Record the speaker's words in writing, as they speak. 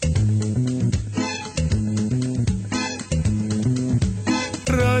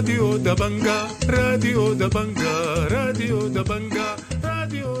راديو دبنقا راديو دبنقا راديو دبنقا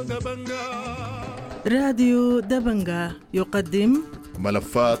راديو دبنقا. راديو دبنقا يقدم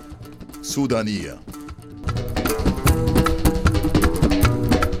ملفات سودانية.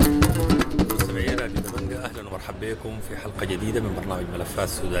 مستمعي راديو دبنقا، أهلا ومرحبا بكم في حلقة جديدة من برنامج ملفات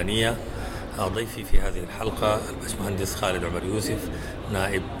سودانية. ضيفي في هذه الحلقة الباشمهندس خالد عمريوسف،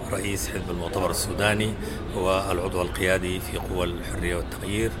 نائب رئيس حزب المؤتمر السوداني والعضو القيادي في قوى الحرية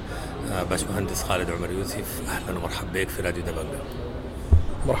والتغير. باشمهندس خالد عمريوسف، أهلا ومرحبا بك في راديو دبنقا.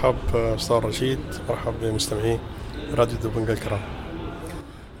 مرحب أستاذ رشيد، مرحب بمستمعي راديو دبنقا الكرام.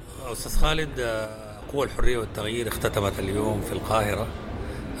 أستاذ خالد، قوى الحرية والتغيير اختتمت اليوم في القاهرة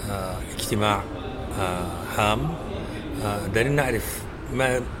اجتماع هام. دارين نعرف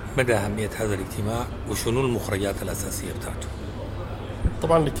مدى أهمية هذا الاجتماع وشنو المخرجات الأساسية بتاعته؟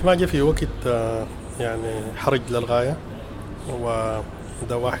 طبعا الاجتماع جاء في وقت يعني حرج للغاية،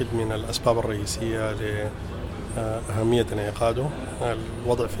 وده واحد من الأسباب الرئيسية لأهمية انعقاده.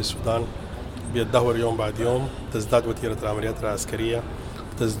 الوضع في السودان بيتدهور يوم بعد يوم، تزداد وتيرة العمليات العسكرية،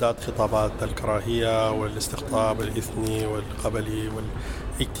 تزداد خطابات الكراهية والاستقطاب الإثني والقبلي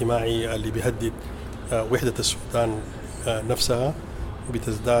والاجتماعي اللي بيهدد وحدة السودان نفسها.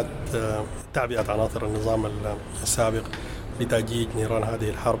 بتزداد تعبئة عناصر النظام السابق لتأجيج نيران هذه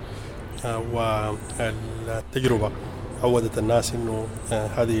الحرب، والتجربة عودت الناس أنه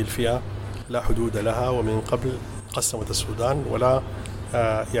هذه الفئة لا حدود لها، ومن قبل قسمت السودان ولا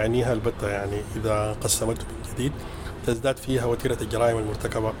يعنيها البتة. يعني إذا قسمته من جديد تزداد فيها وتيرة الجرائم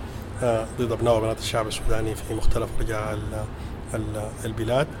المرتكبة ضد أبناء وبنات الشعب السوداني في مختلف رجاء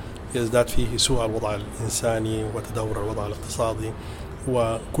البلاد، يزداد فيه سوء الوضع الإنساني وتدهور الوضع الاقتصادي،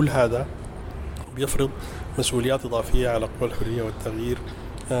 وكل هذا بيفرض مسؤوليات إضافية على قوى الحرية والتغيير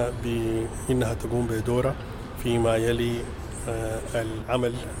بأنها تقوم بدورها فيما يلي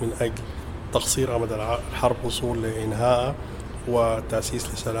العمل من أجل تقصير أمد الحرب وصول لإنهاء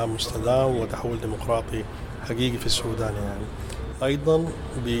وتأسيس لسلام مستدام وتحول ديمقراطي حقيقي في السودان. يعني أيضا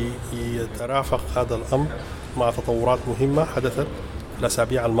بيترافق هذا الأمر مع تطورات مهمة حدثت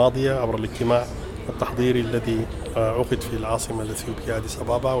الأسابيع الماضية عبر الاجتماع التحضيري الذي عقد في العاصمة الإثيوبية أديس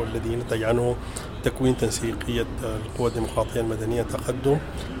أبابا، والذي نتج عنه تكوين تنسيقية القوى الديمقراطية المدنية تقدم،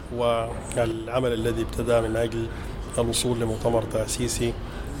 والعمل الذي ابتدأ من أجل الوصول لمؤتمر تأسيسي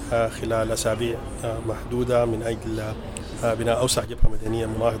خلال أسابيع محدودة من أجل بناء أوسع جبهة مدنية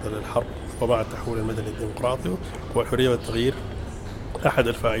مناهضة للحرب ومع التحول المدني الديمقراطي. والحرية والتغيير أحد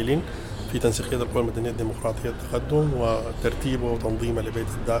الفاعلين في تنسيقية القوى المدنية الديمقراطية التقدم وترتيبه وتنظيمه لبيت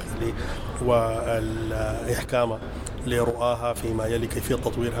الداخلي والإحكام لرؤاها فيما يلي كيفية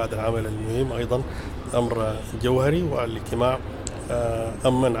تطوير هذا العمل المهم، أيضا أمر جوهري. والاجتماع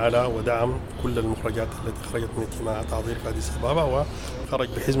أمن على ودعم كل المخرجات التي خرجت من اجتماع تحضير في أديس أبابا، وخرج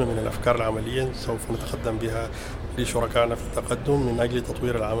بحزمة من الأفكار العملية سوف نتقدم بها لشركائنا في التقدم من أجل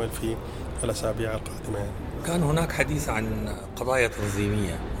تطوير العمل في الأسابيع القادمة. كان هناك حديث عن قضايا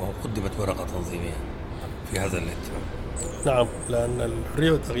تنظيمية وقدمت ورقة تنظيمية في هذا الاجتماع. نعم، لأن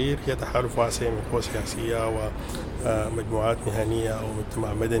الحرية والتغيير هي تحالف واسع من قوى سياسية ومجموعات مهنية أو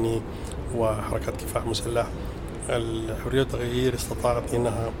مجتمع مدني وحركات كفاح مسلح. الحرية والتغيير استطاعت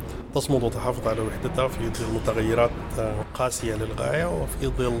أنها تصمد وتحافظ على وحدتها في ظل متغيرات قاسية للغاية، وفي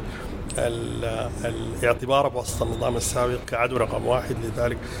ظل الاعتبار بوسط النظام السابق كعدو رقم واحد،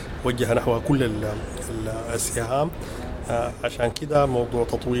 لذلك وجه نحوها كل السهام. عشان كده موضوع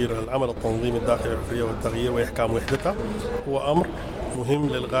تطوير العمل التنظيمي الداخلي للحرية والتغيير وإحكام وحدتها هو أمر مهم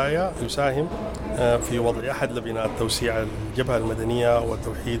للغاية، يساهم في وضع أحد لبناء توسيع الجبهة المدنية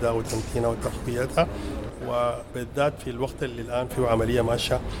وتوحيدها وتمكينها وتقويتها، وبالذات في الوقت اللي الآن فيه عملية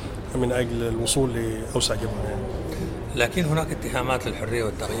ماشية من أجل الوصول لأوسع جبهة. يعني لكن هناك اتهامات للحرية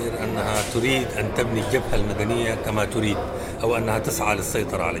والتغيير أنها تريد أن تبني الجبهة المدنية كما تريد، أو أنها تسعى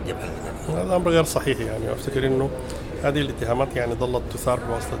للسيطرة على الجبهة المدنية. هذا أمر غير صحيح. يعني أفتكر أنه هذه الاتهامات يعني ظلت تثار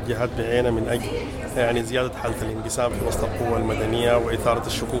بوسط الجهات بعينها من أجل يعني زيادة حالة الانقسام في وسط القوى المدنية وإثارة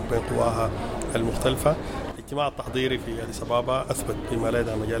الشكوك بين قواها المختلفة. الاجتماع التحضيري في أديس أبابا أثبت بما لا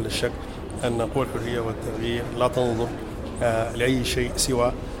يدع مجال للشك أن قوى الحرية والتغيير لا تنظر لأي شيء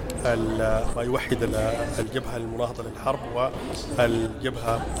سوى ما يوحد الجبهة المناهضة للحرب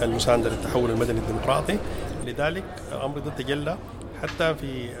والجبهة المساندة للتحول المدني الديمقراطي. لذلك الأمر ده تجلى حتى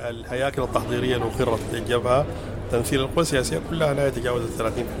في الهياكل التحضيرية اللي أقرت للجبهة. تمثيل القوى السياسية كلها لا يتجاوز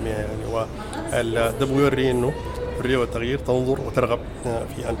 30%. يعني وده بيوري أنه الحرية والتغيير تنظر وترغب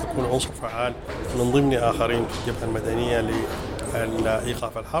في أن تكون عنصر فعال من ضمن آخرين في الجبهة المدنية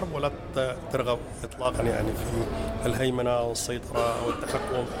إيقاف الحرب ولا ترغب إطلاقا يعني في الهيمنة والسيطرة أو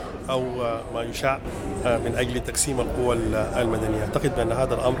التحكم أو ما يشاع من أجل تقسيم القوى المدنية. أعتقد بأن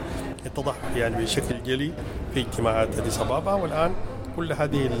هذا الأمر اتضح يعني بشكل جلي في اجتماعات أديس أبابا، والآن كل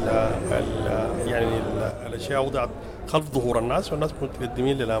هذه يعني الأشياء وضعت خلف ظهور الناس، والناس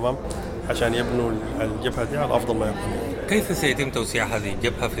متقدمين للأمام عشان يبنوا الجبهة دي على أفضل ما يكون. كيف سيتم توسيع هذه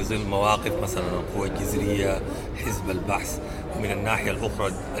الجبهة في ظل مواقف مثلا القوى الجزرية، حزب البحث، ومن الناحية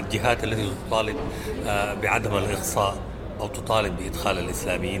الأخرى الجهات التي تطالب بعدم الإقصاء أو تطالب بإدخال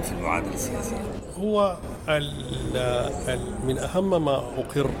الإسلاميين في المعادلة السياسية؟ هو من أهم ما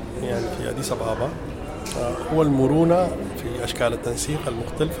أقر يعني في أديس أبابا هو المرونة في أشكال التنسيق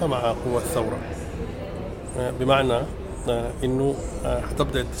المختلفة مع قوى الثورة، بمعنى أنه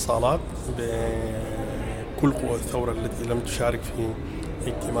حتبدأ اتصالات بكل قوى الثورة التي لم تشارك في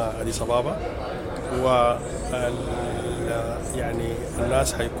اجتماع أديس أبابا، يعني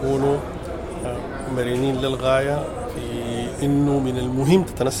الناس حيكونوا مرنين للغاية في أنه من المهم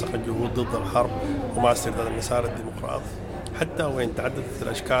تتنسق الجهود ضد الحرب ومع استرداد المسار الديمقراطي حتى وإن تعددت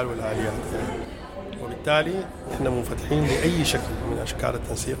الأشكال والآليات يعني. وبالتالي احنا منفتحين لأي شكل من أشكال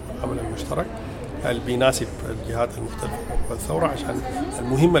التنسيق والعمل المشترك اللي بيناسب الجهات المختلفة والثورة، عشان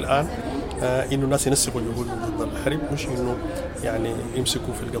المهم الآن إنه الناس ينسقوا الجهود ضد الحرب، مش إنه يعني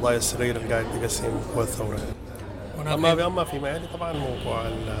يمسكوا في القضايا الصغيرة اللي قاعد تقسم قوى الثورة. أما فيما يلي طبعا موضوع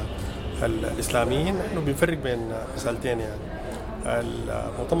الإسلاميين، نحن بنفرق بين مسألتين يعني.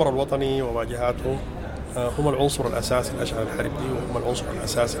 المؤتمر الوطني وواجهاته هم العنصر الأساسي اللي أشعل الحرب دي، وهم العنصر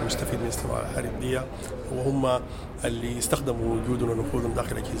الأساسي المستفيد من استمرار الحرب دي، وهم اللي استخدموا وجودهم ونفوذهم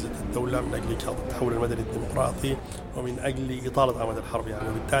داخل أجهزة الدولة من أجل إيجاد التحول المدني الديمقراطي ومن أجل إطالة أمد الحرب يعني.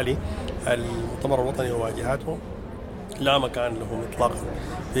 وبالتالي المؤتمر الوطني وواجهاته لا مكان لهم إطلاقا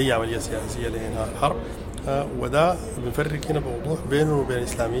في أي عملية سياسية لإنهاء الحرب، وده بنفرق هنا بوضوح بينه وبين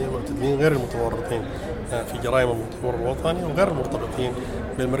الإسلاميين والمعتدلين غير المتورطين في جرائم المؤتمر الوطني وغير المرتبطين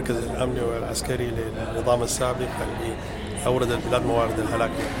بالمركز الأمني والعسكري للنظام السابق اللي أورد البلاد موارد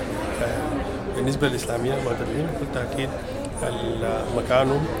الهلاك. بالنسبة للإسلاميين المعتدلين بكل تأكيد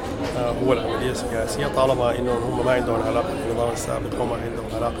مكانهم هو العملية السياسية، طالما إنهم هم ما عندهم علاقة بالنظام السابق وما عندهم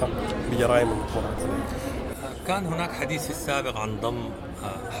علاقة بجرائم المؤتمر الوطني. كان هناك حديث في السابق عن ضم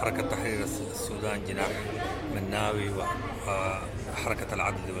حركة تحرير السودان جناح مناوي وحركة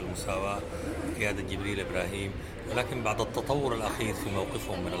العدل والمساواة قيادة جبريل إبراهيم، ولكن بعد التطور الأخير في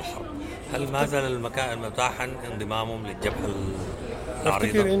موقفهم من الحرب، هل ما زال المكان متاحا انضمامهم للجبهة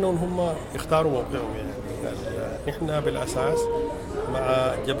العريضة؟ أفتكر إنهم هم اختاروا موقعهم يعني. إحنا بالأساس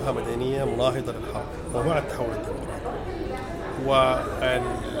مع جبهة مدنية مناهضة للحرب ومع التحول الديمقراطي،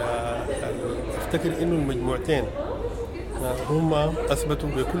 وأفتكر إنه المجموعتين هم أثبتوا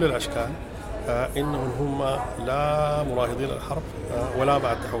بكل الأشكال إنهم هم لا مناهضين للحرب ولا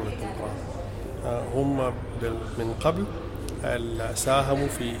مع التحول الديمقراطي. هم من قبل ساهموا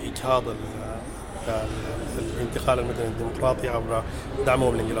في إجهاض الانتقال المدني الديمقراطي عبر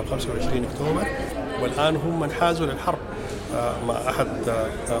دعمهم لانقلاب 25 أكتوبر، والآن هم انحازوا للحرب مع أحد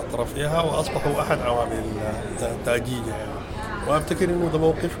طرفيها وأصبحوا أحد عوامل التأجيج يعني. وأفتكر إنه ده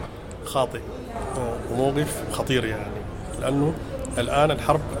موقف خاطئ وموقف خطير يعني، لأنه الآن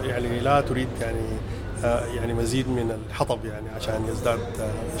الحرب يعني لا تريد يعني مزيد من الحطب يعني عشان يزداد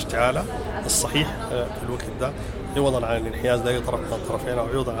اشتعاله. الصحيح في الوقت ده عوضا عن الانحياز لأي طرف من الطرفين أو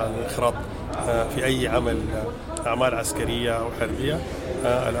عوضا عن الانخراط في أي أعمال عسكرية أو حربية،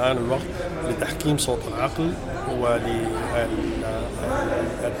 الآن الوقت لتحكيم صوت العقل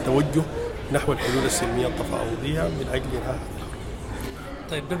وللتوجه نحو الحلول السلمية التفاوضية من أجل إنهاء الحرب.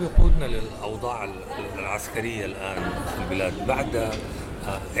 طيب ده بيقودنا للأوضاع العسكرية الآن في البلاد بعد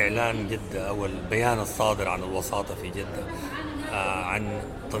إعلان جدة أو البيان الصادر عن الوساطة في جدة عن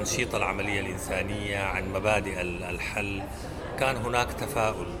تنشيط العملية الإنسانية، عن مبادئ الحل. كان هناك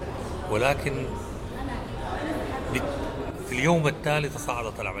تفاؤل، ولكن في اليوم التالي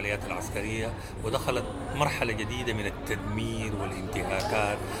تصاعدت العمليات العسكرية ودخلت مرحلة جديدة من التدمير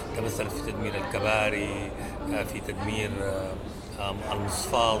والانتهاكات، تمثلت في تدمير الكباري، في تدمير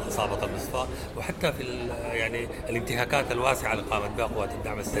المصفاة، إصابة المصفاة، وحتى في يعني الانتهاكات الواسعة اللي قامت بها قوات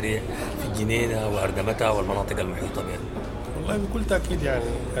الدعم السريع في الجنينة وأردمتها والمناطق المحيطة بها. والله بكل تأكيد يعني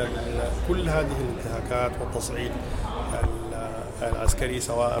كل هذه الانتهاكات والتصعيد العسكري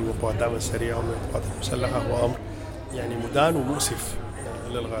سواء من قوات الدعم السريع أو من القوات المسلحة هو أمر يعني مدان ومؤسف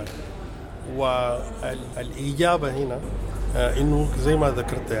للغاية. والإجابة هنا إنه زي ما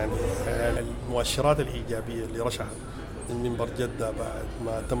ذكرت يعني المؤشرات الإيجابية اللي رشحت من منبر جدة بعد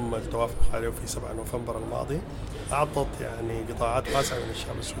ما تم التوافق عليه في 7 نوفمبر الماضي أعطت يعني قطاعات واسعة من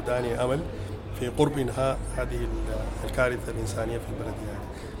الشعب السوداني أمل في قرب إنهاء هذه الكارثة الإنسانية في البلد يعني.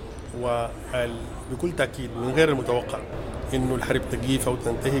 وبكل تأكيد من غير المتوقع إنه الحرب تقيف أو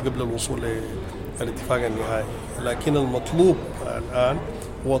تنتهي قبل الوصول للاتفاق النهائي، لكن المطلوب الآن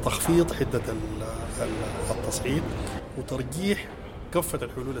هو تخفيض حدة التصعيد وترجيح كافة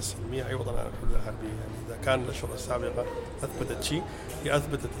الحلول السلمية عوضا عن الحلول الحربية. يعني إذا كان الأشهر السابقة أثبتت شيء، هي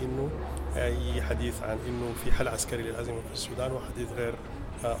أثبتت إنه أي حديث عن إنه في حل عسكري للأزمة في السودان وحديث غير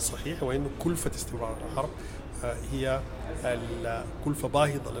صحيح، وإنه كلفة استمرار الحرب هي الكلفة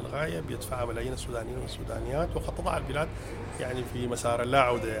باهظة للغاية بيدفعها ملايين السودانيين والسودانيات، وقد تضع البلاد يعني في مسار اللا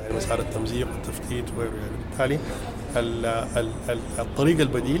عودة، يعني مسار التمزيق والتفتيت وغيره. يعني بالتالي الطريق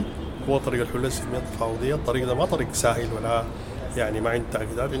البديل هو طريق الحلول السلمية التفاوضية. الطريق ده ما طريق سهل ولا يعني ما عنده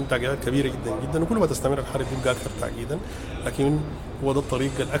تعقيدات، عنده تعقيدات كبيرة جدا جدا، وكل ما تستمر الحرب يبقى أكثر تعقيدا، لكن هو ده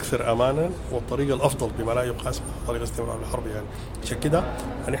الطريق الأكثر أمانا والطريق الأفضل بما لا يقاس مع طريق استمرار الحرب. يعني عشان كده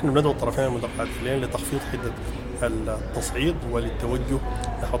نحن بندعو الطرفين المتقاتلين لتخفيض حدة التصعيد وللتوجه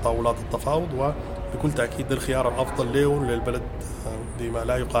نحو طاولات التفاوض، وبكل تأكيد ده الخيار الأفضل له وللبلد بما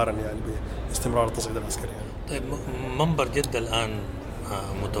لا يقارن يعني باستمرار التصعيد العسكري. يعني. طيب منبر جدة الآن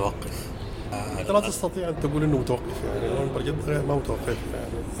متوقف، أنت لا تستطيع أن تقول إنه متوقف، يعني منبر جدة ما متوقف.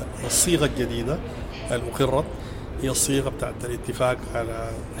 يعني الصيغة الجديدة الأقرت هي الصيغة بتاعت الاتفاق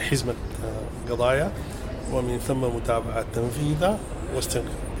على حزمة قضايا، ومن ثم متابعة تنفيذها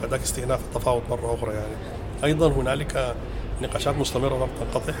وذاك استئناف التفاوض مرة أخرى. يعني أيضا هنالك نقاشات مستمرة لم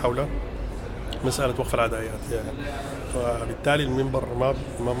تنقطع حول مسألة وقف العدايات، يعني وبالتالي المنبر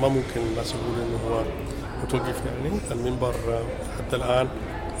ما ممكن الناس يقولوا إنه هو متوقف. يعني المنبر حتى الآن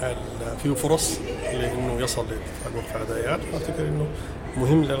فيه فرص لأنه يصل لاتفاق وقف العدايات، وأعتقد إنه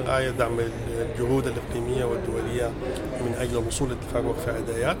مهم للغاية دعم الجهود الإقليمييه والدولية من أجل الوصول لاتفاق وقف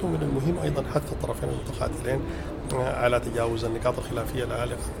العدايات، ومن المهم أيضا حث الطرفين المتقاتلين على تجاوز النقاط الخلافية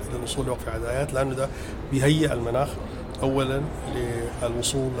العالقة للوصول لوقف العدايات، لأنه ده بيهيئ المناخ أولا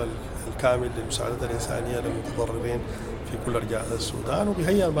للوصول الكامل للمساعدات الإنسانية للمتضررين في كل أرجاء السودان،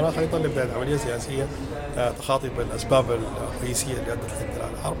 وبيهيئ المناخ أيضا لبداية عملية سياسية تخاطب الأسباب الرئيسية اللي أدت لاندلاع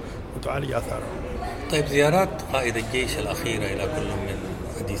الحرب وتعالج آثارها. طيب زيارات قائد الجيش الأخيرة إلى كل من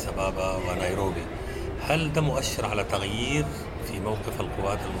أديس أبابا ونيروبي، هل ده مؤشر على تغيير في موقف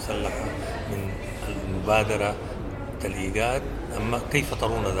القوات المسلحة من المبادرة الإيجاد، أما كيف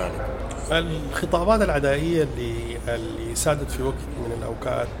ترون ذلك؟ الخطابات العدائية اللي سادت في وقت من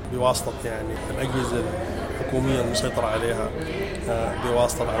الأوقات بواسطة يعني الأجهزة الحكومية المسيطرة عليها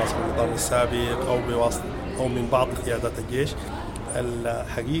بواسطة عناصر النظام السابق أو بواسطة أو من بعض قيادات الجيش،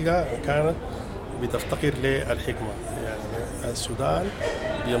 الحقيقة كانت بتفتقر للحكمة. يعني السودان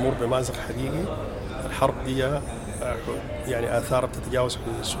بيمر بمأزق حقيقي، الحرب دي يعني آثار بتتجاوز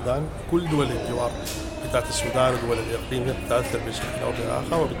حدود السودان، كل دول الجوار بتاعت السودان ودول الإقليم بتتأثر بشكل أو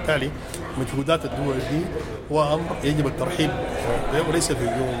بآخر، وبالتالي مجهودات الدول دي هو أمر يجب الترحيب به وليس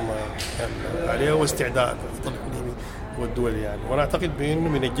الهجوم عليه واستعداد الإقليمي والدول. يعني وأنا أعتقد بأنه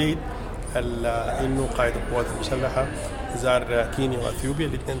من الجيد إنه قائد القوات المسلحة زار كينيا وأثيوبيا،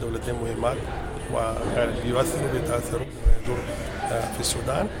 الاثنين دولتين مهمات ويؤثروا بتأثروا دور في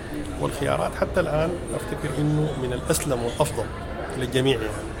السودان، والخيارات حتى الآن أفتكر إنه من الأسلم والأفضل للجميع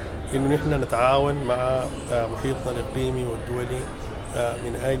يعني إنه نحن نتعاون مع محيطنا الإقليمي والدولي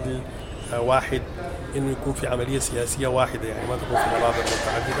من أجل واحد، إنه يكون في عملية سياسية واحدة، يعني ما تكون في مناظر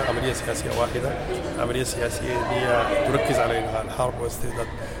متعددة، عملية سياسية واحدة، عملية سياسية هي تركز على إنهاء الحرب واسترداد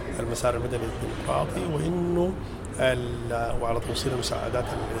المسار المدني الديمقراطي، وإنه وعلى توصيل المساعدات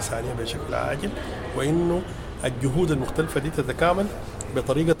الإنسانية بشكل عاجل، وإنه الجهود المختلفة دي تتكامل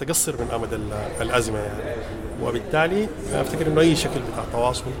بطريقة تقصر من أمد الأزمة يعني. وبالتالي أفتكر إنه أي شكل بتاع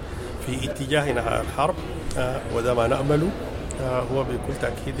تواصل في اتجاه نهاية الحرب وده ما نأمله هو بكل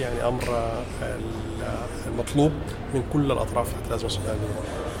تأكيد يعني أمر المطلوب من كل الأطراف تحت الأزمة السودانية.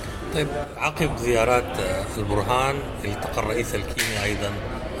 طيب عقب زيارات البرهان التقى الرئيس الكيني أيضا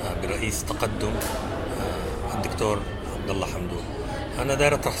برئيس تقدم الدكتور عبد الله حمدوك. أنا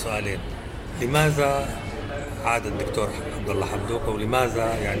داير أطرح سؤالين: لماذا عاد الدكتور عبد الله حمدوك،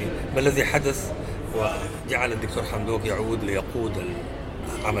 ولماذا يعني ما الذي حدث وجعل الدكتور حمدوك يعود ليقود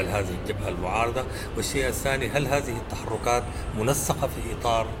عمل هذه الجبهة المعارضة؟ والشيء الثاني، هل هذه التحركات منسقة في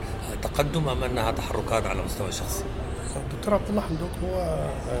إطار تقدم أم أنها تحركات على مستوى شخصي؟ الدكتور عبد الله حمدوك هو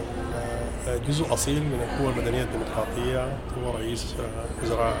جزء أصيل من القوى المدنية الديمقراطية، هو رئيس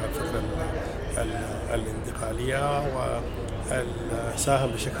وزراء الفترة الانتقالية،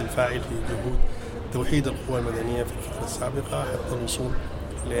 وساهم بشكل فاعل في جهود توحيد القوى المدنية في الفترة السابقة حتى الوصول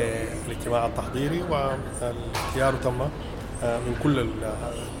للاجتماع التحضيري، والاختيار تم من كل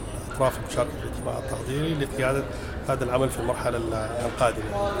الأطراف المشاركة في الاجتماع التحضيري لقيادة هذا العمل في المرحلة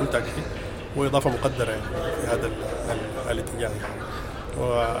القادمة. بكل تأكيد وإضافة مقدرة يعني في هذا الاتجاه يعني.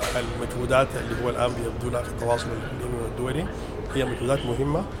 والمجهودات اللي هو الآن بيبدو لها في التواصل الإقليمي والدولي هي مجهودات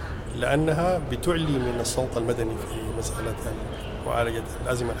مهمة، لأنها بتعلي من الصوت المدني في مسألة معالجة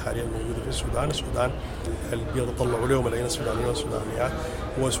الأزمة الحالية الموجودة في السودان اللي بيتطلعوا له ملايين السودانيين والسودانيات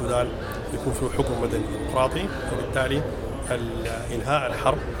هو السودان يكون فيه حكم مدني ديمقراطي، وبالتالي إنهاء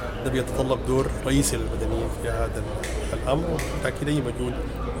الحرب ده بيتطلب دور رئيسي للمدنيين في هذا الأمر، وبالتأكيد أي مجهود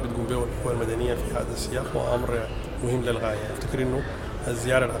بتقوم به القوى المدنية في هذا السياق هو أمر مهم للغاية. أفتكر إنه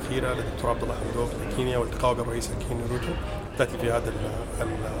الزيارة الأخيرة للدكتور عبد الله حمدوك لكينيا والتقاء بالرئيس الكيني روتو تأتي في هذا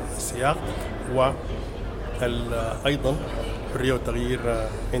السياق، وأيضا الحرية والتغيير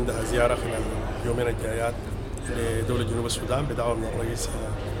عندها زيارة خلال اليومين الجايات لدولة جنوب السودان بدعوة من الرئيس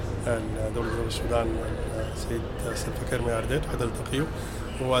دولة جنوب السودان السيد سلفا كير ميارديت وحتى التقيه،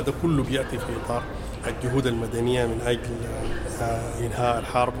 وهذا كله بيأتي في إطار الجهود المدنية من أجل إنهاء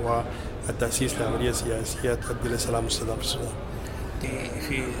الحرب والتأسيس لعملية سياسية تؤدي لسلام مستدام في السودان.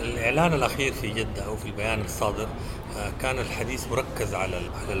 في الإعلان الأخير في جدة أو في البيان الصادر كان الحديث مركز على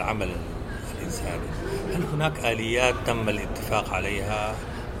العمل الإنساني. هل هناك آليات تم الاتفاق عليها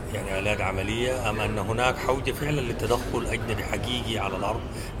يعني آليات عملية، أم أن هناك حوجة فعلا للتدخل أجنبي حقيقي على الأرض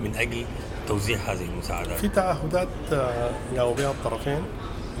من أجل توزيع هذه المساعدات؟ في تعهدات قاموا بها الطرفين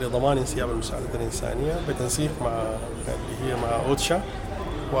لضمان انسياب المساعدات الإنسانية بتنسيق مع اللي هي مع أوتشا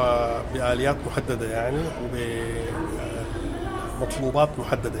وبآليات محددة يعني وبمطلوبات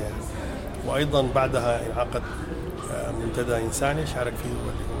محددة يعني. وأيضا بعدها انعقد منتدى إنساني شارك فيه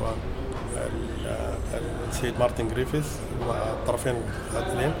اللي هو السيد مارتن جريفيث والطرفين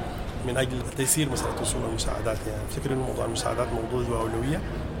المتقاتلين من أجل تيسير مسألة وصول المساعدات يعني. أفتكر إنه موضوع المساعدات موضوع ذو أولوية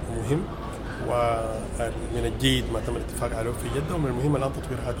مهم، ومن الجيد ما تم الاتفاق عليه في جدة، ومن المهم الآن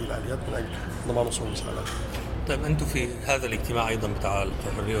تطوير هذه الآليات من أجل ضمان وصول المساعدات. طيب أنتم في هذا الاجتماع أيضا بتاع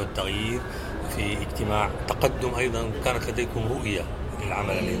الحرية والتغيير في اجتماع تقدم أيضا كانت لديكم رؤية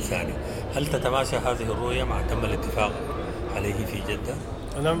للعمل الإنساني، هل تتماشى هذه الرؤية مع تم الاتفاق عليه في جدة؟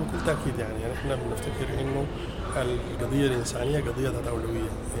 نعم بكل تأكيد يعني نحن بنفتكر إنه القضية الإنسانية قضية ذات أولوية يعني،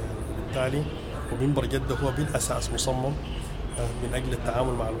 وبالتالي ومنبر جدة هو بالأساس مصمم من أجل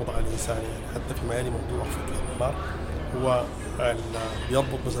التعامل مع الوضع الإنساني يعني. حتى في مجال موضوع وقف إطلاق النار هو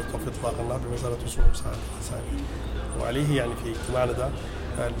يربط مسألة وقف إطلاق النار بمسألة وصول المساعدة الإنسانية، وعليه يعني في اجتماعنا ده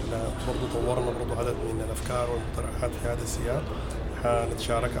برضو طورنا برضو عدد من الأفكار والمقترحات في هذا السياق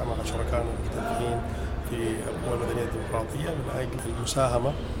حنتشاركها مع شركائنا المختلفين في القوى المدنية الديمقراطية من أجل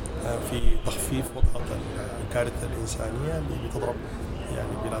المساهمة في تخفيف وطأة الكارثة الإنسانية اللي بتضرب يعني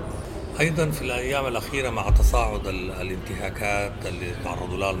بلادنا. أيضا في الأيام الأخيرة مع تصاعد الانتهاكات اللي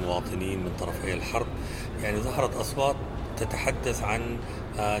تعرضوا لها المواطنين من طرفي الحرب يعني ظهرت أصوات تتحدث عن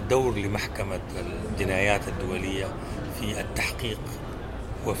دور لمحكمة الجنايات الدولية في التحقيق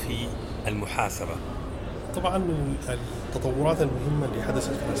وفي المحاسبة. طبعا من التطورات المهمة اللي حدثت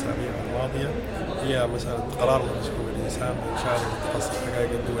في الأسابيع الماضية هي مسألة قرار مجلس حقوق الإنسان بإنشاء متخصص الحقائق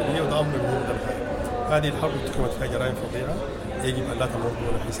الدولية، وده أمر مهم للغاية. هذه الحرب ارتكبت فيها جرائم فظيعة يجب أن لا تمر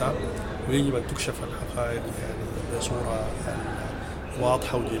دون حساب، ويجب أن تكشف الحقائق يعني بصورة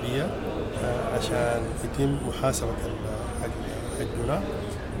واضحة وجلية عشان يتم محاسبة الجناة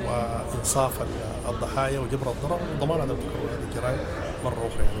وإنصاف الضحايا وجبر الضرر وضمان عدم تكرار هذه الجرائم مرة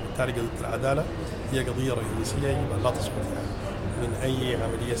أخرى يعني. بالتالي قضية العدالة هي قضية رئيسية يجب أن لا تسقط يعني من أي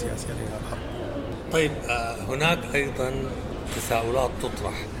عملية سياسية لإنهاء الحرب. طيب هناك أيضا تساؤلات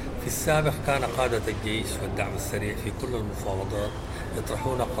تطرح. في السابق كان قادة الجيش والدعم السريع في كل المفاوضات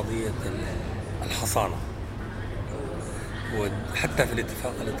يطرحون قضية الحصانة، وحتى في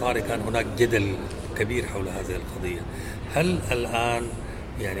الاتفاق الإطاري كان هناك جدل كبير حول هذه القضية. هل الآن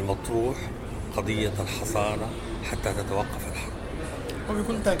يعني مطروح قضية الحصانة حتى تتوقف الحرب؟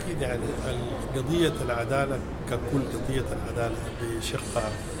 وبكل تأكيد يعني قضية العدالة ككل قضية العدالة بشقها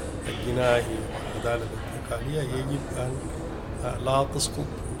الجنائي والعدالة الانتقالية يجب أن لا تسقط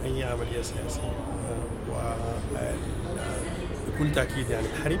من أي عملية سياسية. وبكل تأكيد يعني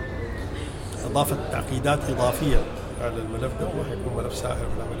الحرب أضافت تعقيدات إضافية على الملف ده، وما يكون ملف سائر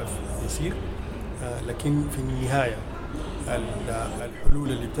ولا ملف يسير، لكن في النهاية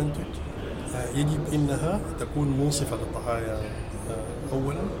الحلول اللي تنتج يجب إنها تكون منصفة للضحايا.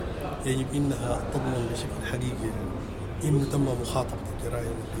 أولا يجب إنها تضمن بشكل حقيقي إنه تم مخاطبة الجرائم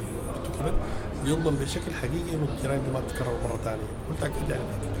اللي ارتكبت، ويضمن بشكل حقيقي إنه الجرائم دي ما تتكرر مرة ثانية. بكل تأكيد يعني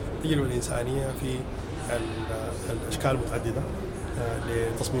التجربة الإنسانية في الأشكال المتعددة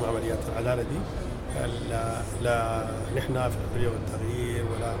لتصميم عمليات العدالة دي لا نحن في الحرية والتغيير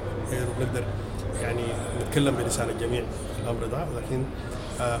ولا غيره بنقدر يعني نتكلم بلسان الجميع في الأمر ده، لكن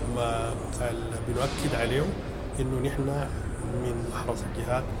ما بنؤكد عليه إنه نحن من أحرص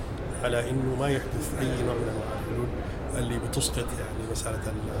الجهات على إنه ما يحدث أي نوع من أنواع الحلول اللي بتسقط يعني مسألة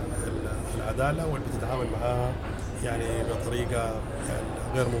العدالة واللي بتتعامل معها يعني بطريقة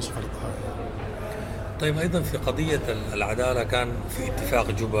يعني غير منصفة للطرف. طيب أيضا في قضية العدالة كان في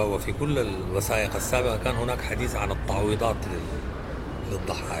اتفاق جوبا وفي كل الوثائق السابقة كان هناك حديث عن التعويضات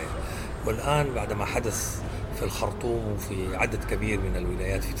للضحايا، والآن بعدما حدث في الخرطوم وفي عدد كبير من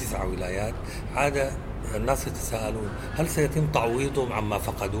الولايات في 9 ولايات عاد الناس يتساءلون هل سيتم تعويضهم عما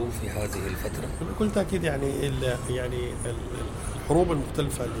فقدوه في هذه الفترة؟ بكل تأكيد يعني الحروب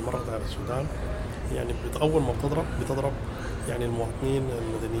المختلفة اللي مرت على السودان يعني أول ما بتضرب يعني المواطنين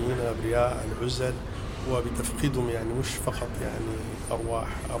المدنيين الأبرياء العزل وبتفقدهم يعني مش فقط يعني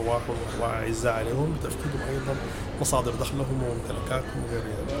أرواحهم وأرواح أعزاء عليهم، بتفقدهم أيضا مصادر دخلهم وممتلكاتهم وغيرها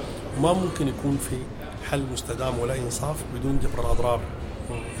يعني. وما ممكن يكون في حل مستدام ولا إنصاف بدون جبر الأضرار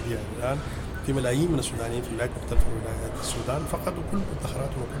يعني. الآن في ملايين من السودانيين في ولايات مختلفة من ولايات السودان فقدوا كل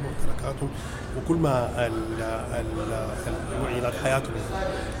مدخراتهم وكل ممتلكاتهم وكل ما معينات حياتهم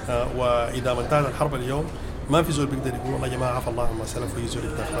وإذا ما انتهت الحرب اليوم ما في زول بيقدر يقول والله يا جماعة عفى الله عما سلف ويزول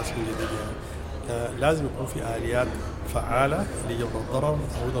الدخلات من جديد يعني. لازم يكون في آليات فعالة لجبر الضرر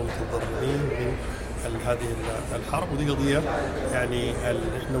وتعويض المتضررين من هذه الحرب، ودي قضية يعني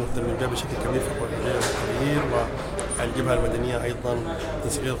احنا مهتمين بها بشكل كبير في والتغير. والجبهة المدنية أيضا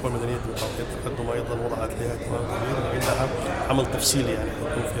تنسيقية القوى المدنية الديمقراطية التقدم أيضا وضعت لها اهتمام كبير وعندها عمل تفصيلي يعني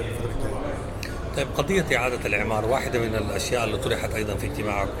يكون في الفترة الجاية. طيب قضية إعادة الإعمار واحدة من الأشياء اللي طرحت أيضا في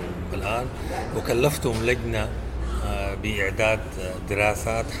اجتماعكم الآن، وكلفتم لجنة بإعداد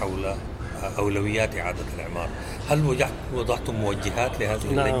دراسات حول أولويات إعادة الإعمار. هل وضعتم موجهات لهذه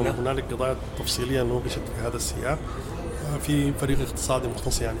اللجنة؟ نعم، هنالك قضايا تفصيلية نوقشت في هذا السياق. في فريق اقتصادي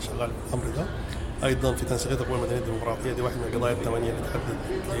مختص يعني شغال في الأمر ده. أيضا في تنسيقية القوى المدنية الديمقراطية دي واحدة من القضايا ال8 اللي تحدد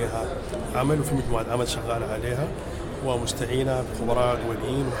لها عمل، وفي مجموعة عمل شغالة عليها ومستعينة بخبراء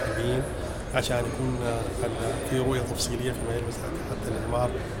دوليين ومحليين عشان يكون في رؤية تفصيلية فيما يلمس إعادة الإعمار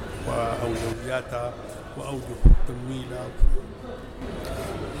وأولوياتها وأوجه تمويلها.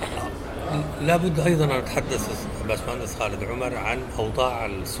 لابد أيضا أن نتحدث باشمهندس خالد عمر عن أوضاع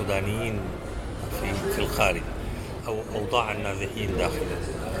السودانيين في الخارج أو أوضاع النازحين داخل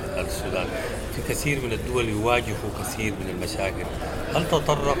السودان. في كثير من الدول يواجهوا كثير من المشاكل. هل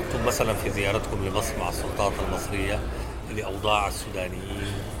تطرقتم مثلا في زيارتكم لمصر مع السلطات المصرية لأوضاع السودانيين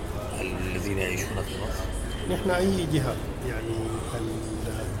الذين يعيشون في مصر؟ نحن أي جهة يعني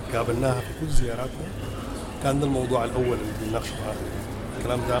قابلناها في كل زياراتنا كان ده الموضوع الأول اللي بنناقشه معاهم.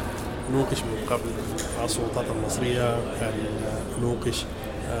 الكلام ده نوقش من قبل مع السلطات المصرية، نوقش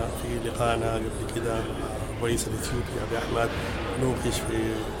في لقاءنا قبل كده الرئيس الإثيوبي أبي أحمد، نوقش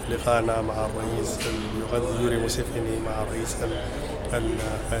في لقاءنا مع الرئيس اليوغندي يوري موسيفيني، مع الرئيس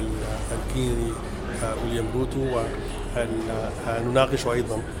الكيني ويليام روتو، ونناقش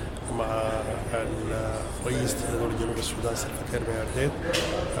أيضا مع الرئيس جنوب السودان سلفا كير،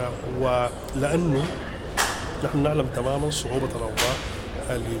 ولأنه نحن نعلم تماما صعوبة الأوضاع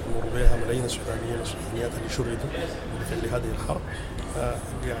اللي يمر بها ملايين السودانيين والسودانيات اللي شردوا بفعل هذه الحرب.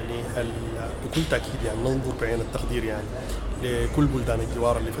 يعني بكل تأكيد يعني ننظر بعين التقدير يعني لكل بلدان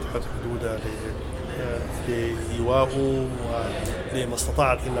الجوار اللي فتحت حدودها لإيواءهم ولما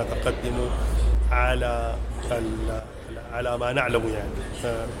استطاعت إنها تقدمه على ما نعلم يعني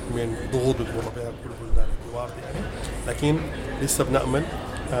من ضغوط بتمر بها كل بلدان الجوار يعني. لكن لسه بنأمل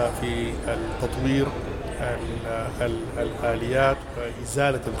في التطوير الآليات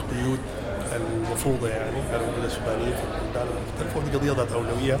وإزالة القيود المفروضة يعني على البلدان السودانية في البلدان المختلفة، ودي قضية ذات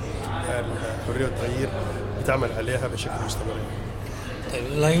أولوية الحرية والتغير بتعمل عليها بشكل مستمر. طيب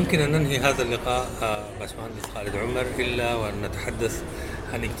لا يمكن أن ننهي هذا اللقاء باشمهندس خالد عمر إلا وأن نتحدث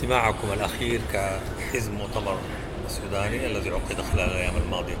عن اجتماعكم الأخير كحزب مؤتمر السوداني الذي عقد خلال الأيام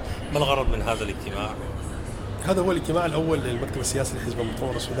الماضية. ما الغرض من هذا الاجتماع؟ هذا هو الاجتماع الأول للمكتب السياسي لحزب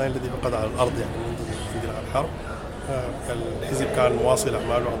المؤتمر السوداني الذي عقد على الأرض يعني منذ اندلاع الحرب. الحزب كان واصل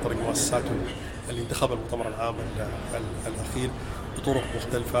أعماله عن طريق مؤسساته اللي انتخب المؤتمر العام الأخير بطرق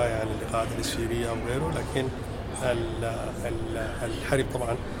مختلفة يعني اللقاءات الإسفيرية وغيره، لكن الحرب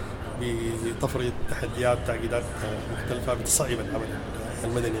طبعا بتفرض تحديات تعقيدات مختلفة بتصعب العمل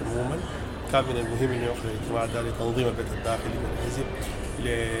المدني عموما. كان من المهم أن يأخذ الاجتماع ده لتنظيم البيت الداخلي من الحزب،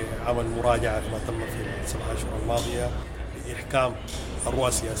 لعمل مراجعة لما تم في ال7 أشهر الماضية، لإحكام الرؤى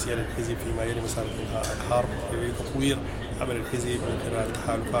السياسية للحزب فيما يلي مسألة انهاء الحرب، لتطوير عمل الحزب من خلال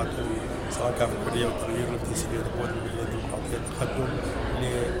تحالفاتهم سواء كان في الحرية والتغير لتنسيقية القوى المدنية الديمقراطية التقدم،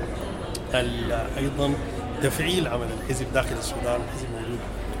 أيضا تفعيل عمل الحزب داخل السودان. الحزب موجود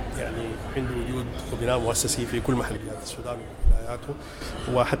يعني عنده وجود وبناء مؤسسي في كل محليات السودان وولاياته،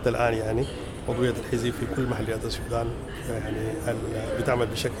 وحتى الآن يعني عضوية الحزب في كل محليات السودان يعني بتعمل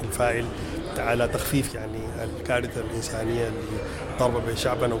بشكل فاعل على تخفيف يعني الكارثة الإنسانية اللي ضربة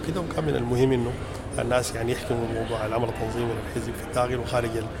بشعبنا وكده. وكان من المهم إنه الناس يعني يحكموا موضوع العمل التنظيمي للحزب في الداخل وخارج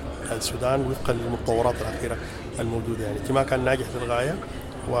السودان وفقا للمتطورات الأخيرة الموجودة. يعني اجتماع كان ناجح للغاية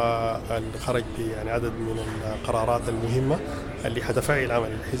وخرج يعني عدد من القرارات المهمة اللي حتفعل عمل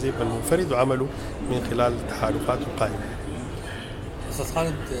الحزب المنفرد وعمله من خلال التحالفات القائمة. أستاذ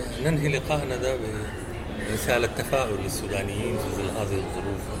خالد، ننهي لقاءنا ده برسالة تفاؤل للسودانيين في ظل هذه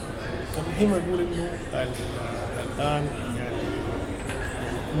الظروف. المهم أقول إنه الآن يعني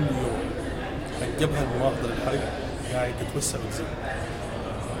كل يوم الجبهة المناهضة للحرب قاعد تتوسع وتزيد،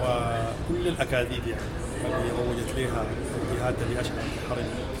 وكل الأكاذيب يعني اللي روجت لها الجهات اللي أشعلت الحرب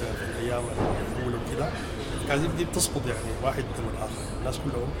في الأيام الأولى وكده، الأكاذيب دي بتسقط يعني واحد من الآخر. الناس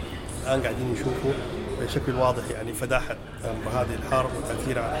كلهم الآن قاعدين يشوفوا بشكل واضح يعني فداحة هذه الحرب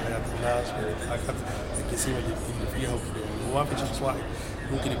وتأثيرها على حياة الناس والانتهاكات الجسيمة اللي بتجري فيها وكده. وما في شخص واحد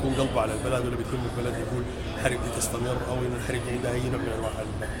ممكن يكون قلبه على البلد ولا بيتم البلد يقول الحرب دي تستمر أو إن الحرب دي عندها أي نوع من أنواع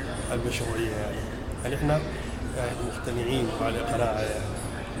المشروعية. يعني احنا مقتنعين وعلى قناعة يعني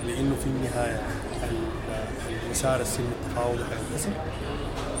لأنه في النهاية المسار السلمي التفاوضي حينتصر،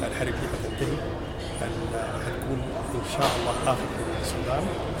 الحرب دي حتنتهي، حتكون إن شاء الله آخر حروب السودان،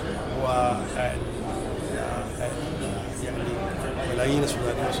 و يعني ملايين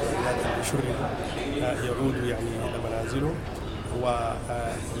السودانيين والسودانيات اللي شردوا يعودوا يعني إلى منازلهم،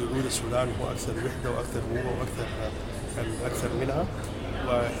 ويعود السودان هو أكثر وحدة وأكثر قوة وأكثر منها،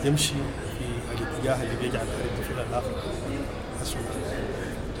 ويمشي في الاتجاه اللي بيجعل الحرب في الآخر السودان.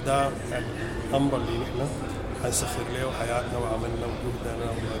 ده الأمر اللي نحن هنسخر له حياتنا وعملنا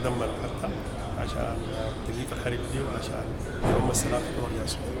وجهدنا ودمنا حتى عشان تجيب الحرب دي وعشان يوم السلام في ورجع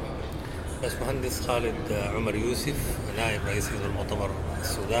السودان. باشمهندس خالد عمريوسف، نائب رئيس حزب المؤتمر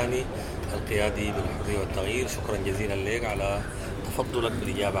السوداني القيادي بالحرية والتغيير، شكرا جزيلا لك على تفضلك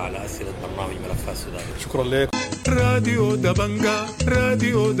بالإجابة على أسئلة برنامج ملفات سودانية. شكرا لك. راديو دبنقا،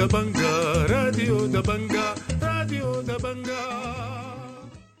 راديو دبنقا، راديو دبنقا، راديو دبنقا.